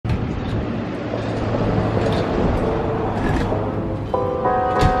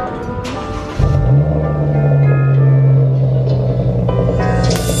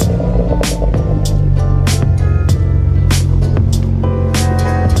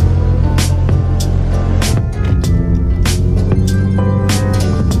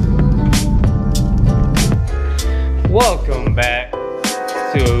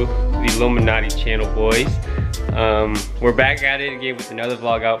channel, boys. We're back at it again with another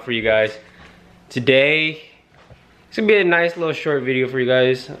vlog out for you guys. Today, it's gonna be a nice little short video for you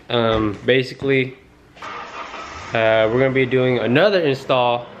guys. Basically, we're gonna be doing another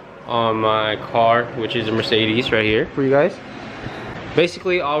install on my car, which is a Mercedes right here for you guys.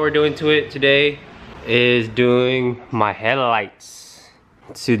 Basically, all we're doing to it today is doing my headlights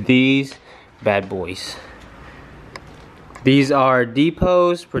to these bad boys. These are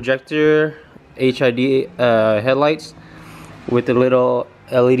Depo's Projector headlights with a little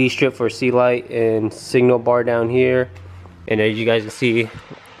LED strip for C light and signal bar down here. And as you guys can see, it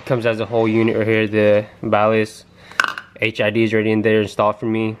comes as a whole unit right here. The ballast HID is already in there installed for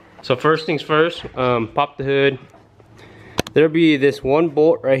me. So first things first, pop the hood. There'll be this one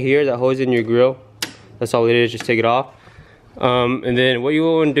bolt right here that holds in your grill. That's all it is, just take it off. And then what you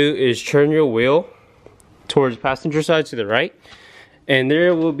want to do is turn your wheel towards passenger side to the right, and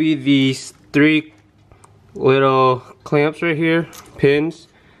there will be these three little clamps right here, pins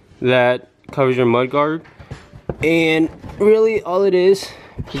that covers your mud guard. And really all it is,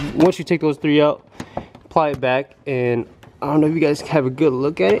 once you take those three out, apply it back, and I don't know if you guys have a good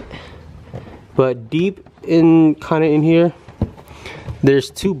look at it, but deep in kind of in here there's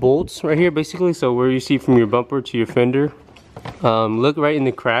two bolts right here basically. So where you see from your bumper to your fender, look right in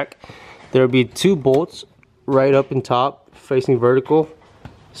the crack, there'll be two bolts right up in top facing vertical.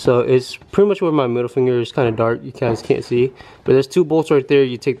 So it's pretty much where my middle finger is kind of dark, you guys can't see, but there's two bolts right there.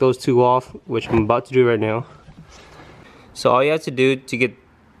 You take those two off, which I'm about to do right now. So all you have to do to get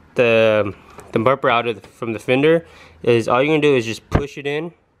the bumper out from the fender is, all you're gonna do is just push it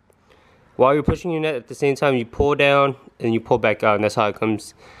in. While you're pushing your net, at the same time you pull down and you pull back out, and that's how it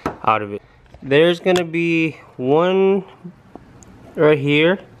comes out of it. There's gonna be one right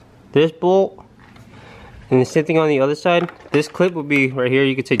here, this bolt, and the same thing on the other side. This clip will be right here.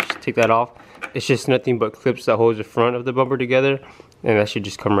 You can take that off. It's just nothing but clips that holds the front of the bumper together, and that should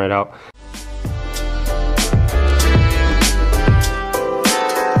just come right out.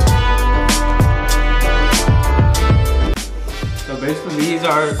 So basically these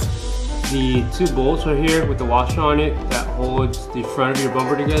are the two bolts right here with the washer on it that holds the front of your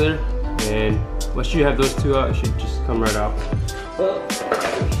bumper together, and once you have those two out, it should just come right out.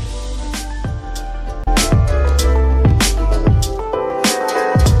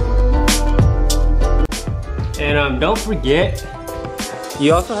 And don't forget,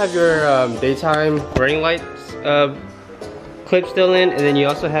 you also have your daytime running lights clip still in, and then you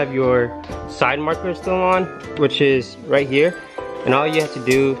also have your side marker still on, which is right here. And all you have to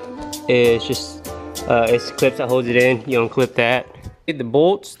do is just, it's clips that holds it in, you unclip that. The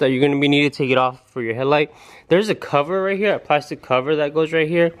bolts that you're going to be needing to take it off for your headlight, there's a cover right here, a plastic cover that goes right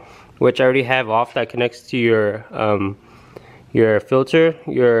here, which I already have off, that connects to your filter,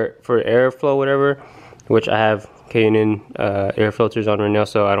 for airflow, whatever, which I have K&N air filters on right now,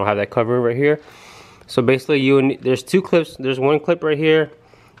 so I don't have that cover right here. So basically there's two clips. There's one clip right here,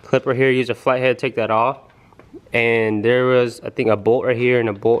 use a flathead, take that off. And there was, I think, a bolt right here and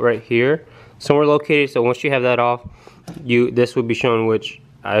a bolt right here, somewhere located. So once you have that off, this will be shown, which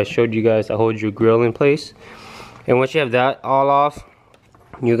I showed you guys, that holds your grill in place. And once you have that all off,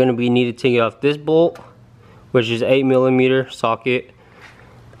 you're gonna be needed to take off this bolt, which is 8mm socket.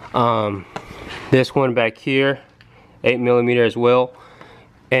 This one back here, 8mm as well.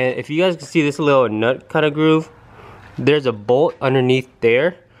 And if you guys can see this little nut kind of groove, there's a bolt underneath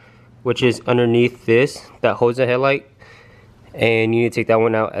there, which is underneath this, that holds the headlight, and you need to take that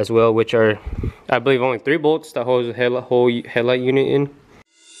one out as well, which are, I believe, only 3 bolts that holds the whole headlight unit in.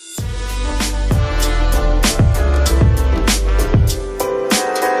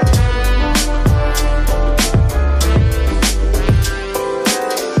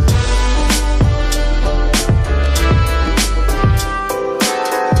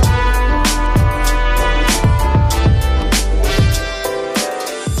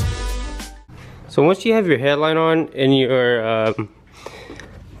 So once you have your headlight on and your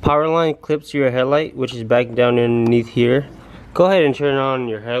power line clipped to your headlight, which is back down underneath here, go ahead and turn on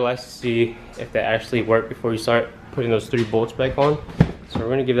your headlights to see if they actually work before you start putting those 3 bolts back on. So we're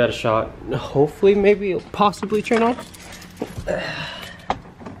gonna give that a shot. Hopefully, maybe it'll possibly turn on.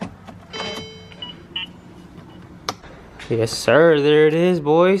 Yes sir, there it is,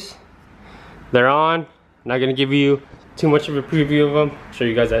 boys. They're on. Not gonna give you too much of a preview of them. Show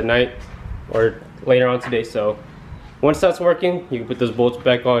you guys at night or later on today. So once that's working, you can put those bolts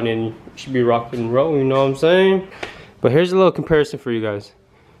back on and you should be rocking and rolling, you know what I'm saying? But here's a little comparison for you guys.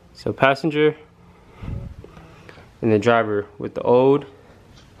 So passenger and the driver with the old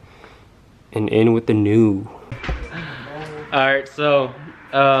and in with the new. Alright, so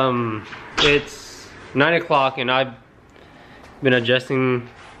it's 9 o'clock, and I've been adjusting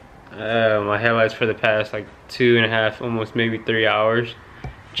my headlights for the past like 2.5, almost maybe 3 hours,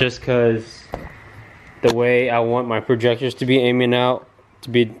 just because the way I want my projectors to be aiming out to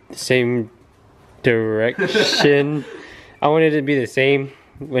be the same direction. I want it to be the same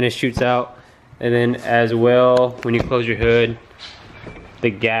when it shoots out, and then as well when you close your hood, the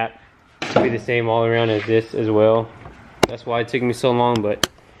gap to be the same all around as this as well. That's why it took me so long, but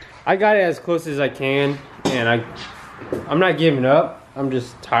I got it as close as I can, and I'm not giving up. I'm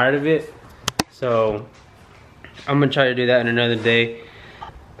just tired of it, so I'm gonna try to do that in another day.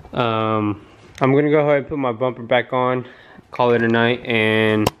 I'm gonna go ahead and put my bumper back on, call it a night,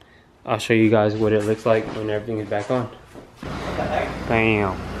 and I'll show you guys what it looks like when everything is back on.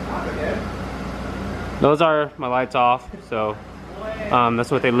 Bam. Those are my lights off, so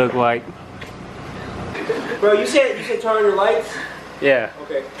that's what they look like. Bro, you said turn on your lights? Yeah.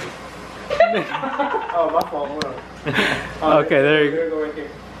 Okay. Oh, my fault. Hold on. Okay, there you go. Right here.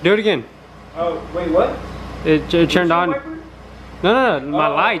 Do it again. Oh, wait, what? It turned on. No, my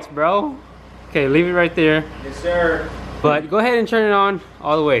lights, bro. Okay, leave it right there. Yes, sir. But go ahead and turn it on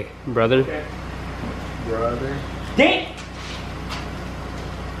all the way, brother. Okay. Brother. Damn!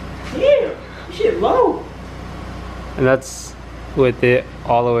 Damn! Shit low. And that's with it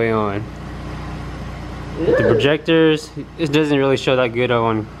all the way on. Yeah. The projectors, it doesn't really show that good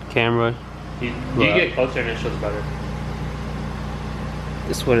on camera. You get closer and it shows better.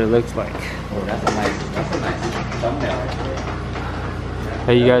 This is what it looks like. Oh, that's a nice thumbnail right there.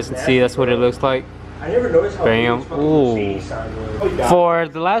 Hey, you guys can see that's what it looks like. I never noticed how Bam. big this fucking Ooh. Mercedes sign was. For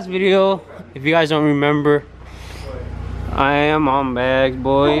the last video, if you guys don't remember, I am on bags,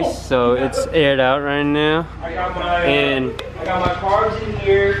 boys, so it's aired out right now. I got my carbs in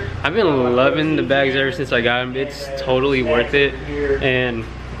here. I've been loving the bags ever since I got them. It's totally worth it, and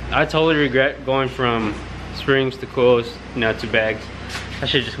I totally regret going from springs to coils now to bags. I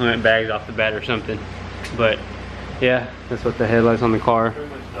should just went bags off the bat or something, but yeah, that's what the headlights on the car.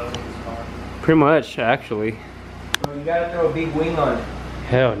 Pretty much, actually. Bro, you gotta throw a big wing on it.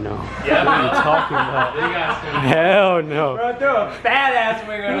 Hell no. Yeah, What are you talking about? Hell no. Bro, throw a fat ass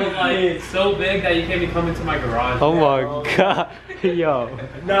wing on it. like it's so big that you can't even come into my garage. Oh my god. Yo.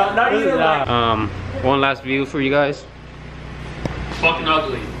 No, not even like. One last view for you guys. Fucking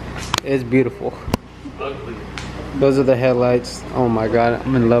ugly. It's beautiful. Ugly. Those are the headlights. Oh my god,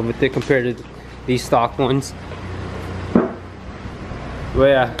 I'm in love with it compared to these stock ones. But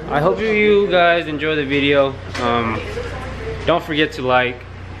yeah, I hope you guys enjoy the video. Don't forget to like,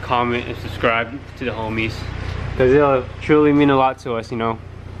 comment, and subscribe to the homies, because it'll truly mean a lot to us, you know.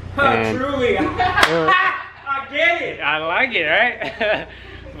 And Truly. I get it. I like it, right?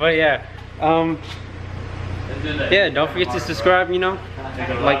 But yeah, yeah, don't forget to subscribe, you know,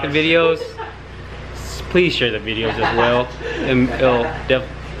 like the videos. Please share the videos as well, and it'll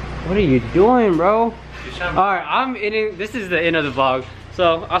what are you doing, bro? All right, this is the end of the vlog,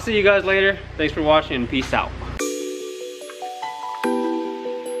 so I'll see you guys later. Thanks for watching, and peace out.